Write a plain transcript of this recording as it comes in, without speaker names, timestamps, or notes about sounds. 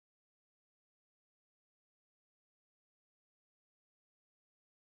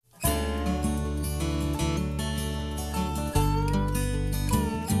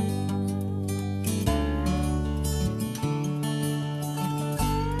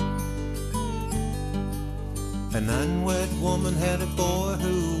An unwed woman had a boy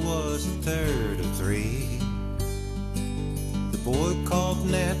who was the third of three. The boy called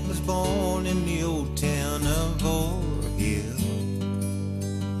Nat was born in the old town of Overhill.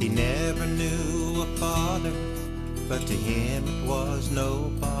 He never knew a father, but to him it was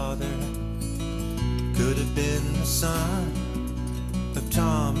no bother. Could have been the son of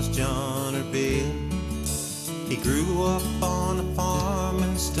Thomas, John, or Bill. He grew up on a farm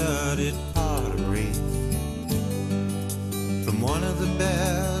and studied pottery from one of the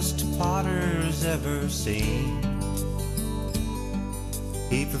best potters ever seen.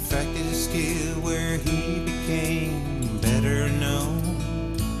 He perfected his skill where he became better known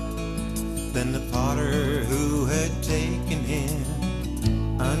than the potter who had taken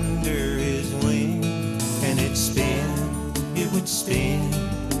him under his wing. And it'd spin, it would spin,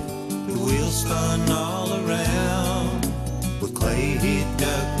 the wheel spun all around with clay he'd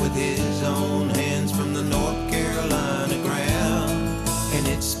dug with his own hands from the North Carolina ground. And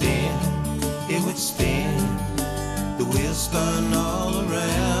it'd spin, it would spin, the wheel spun all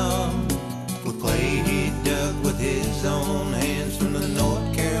around with clay he'd dug with his own hands from the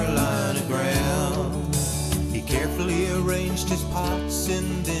North Carolina ground. He carefully arranged his pots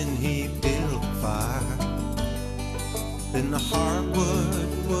and then he built a fire. Then the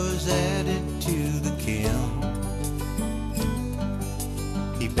hardwood was added to the kiln.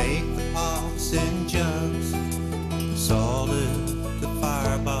 He baked the pots and jugs, salted the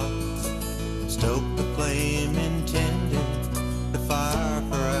firebox, stoked the flame and tended the fire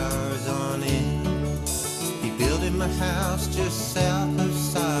for hours on end. He built him a house just south of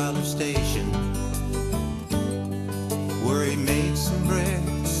Siler Station, where he made some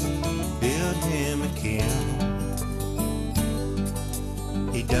bricks, built him a kiln.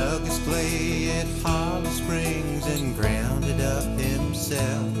 He dug his clay at Holly Springs and ground it up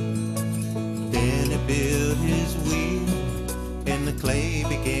himself. Then he built his wheel and the clay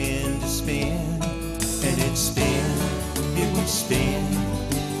began to spin. And it'd spin, it would spin,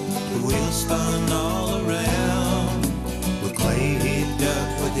 the wheel spun all around with clay he'd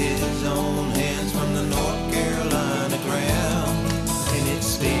dug with his own hands from the North Carolina ground. And it'd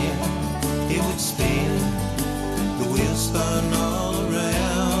spin, it would spin, the wheel spun all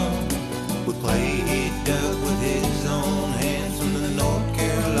around with clay he'd dug with his own hands from the North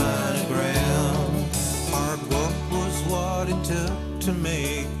Carolina ground. Hard work was what it took to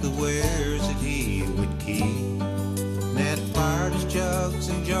make the wares that he would keep. Nat fired his jugs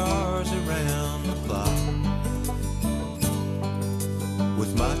and jars around the clock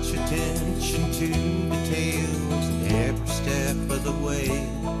with much attention to details every step of the way.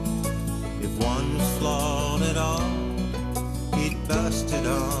 If one was flawed at all, he'd bust it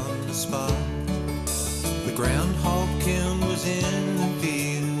on the spot. The groundhog kiln was in the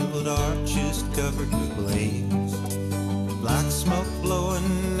field, arches covered with blaze, black smoke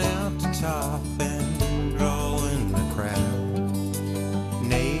blowing out the top and drawing the crowd.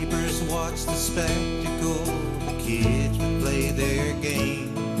 Neighbors watched the spectacle, the kids would play their games.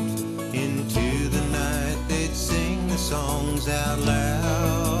 Into the night they'd sing the songs out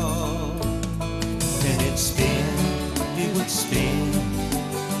loud. And it'd spin, it would spin,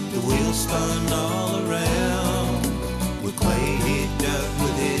 the wheel spun all around with clay he'd dug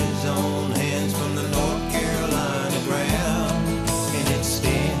with his own hands from the North Carolina ground. And it'd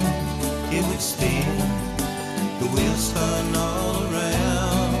spin, it would spin, the wheel spun all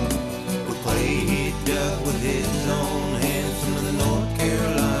around with clay he'd dug with his own hands from the North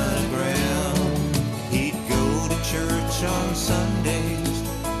Carolina ground. He'd go to church on Sundays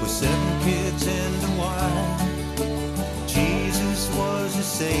with 7 kids and a wife. Jesus was his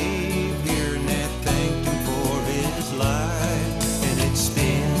Savior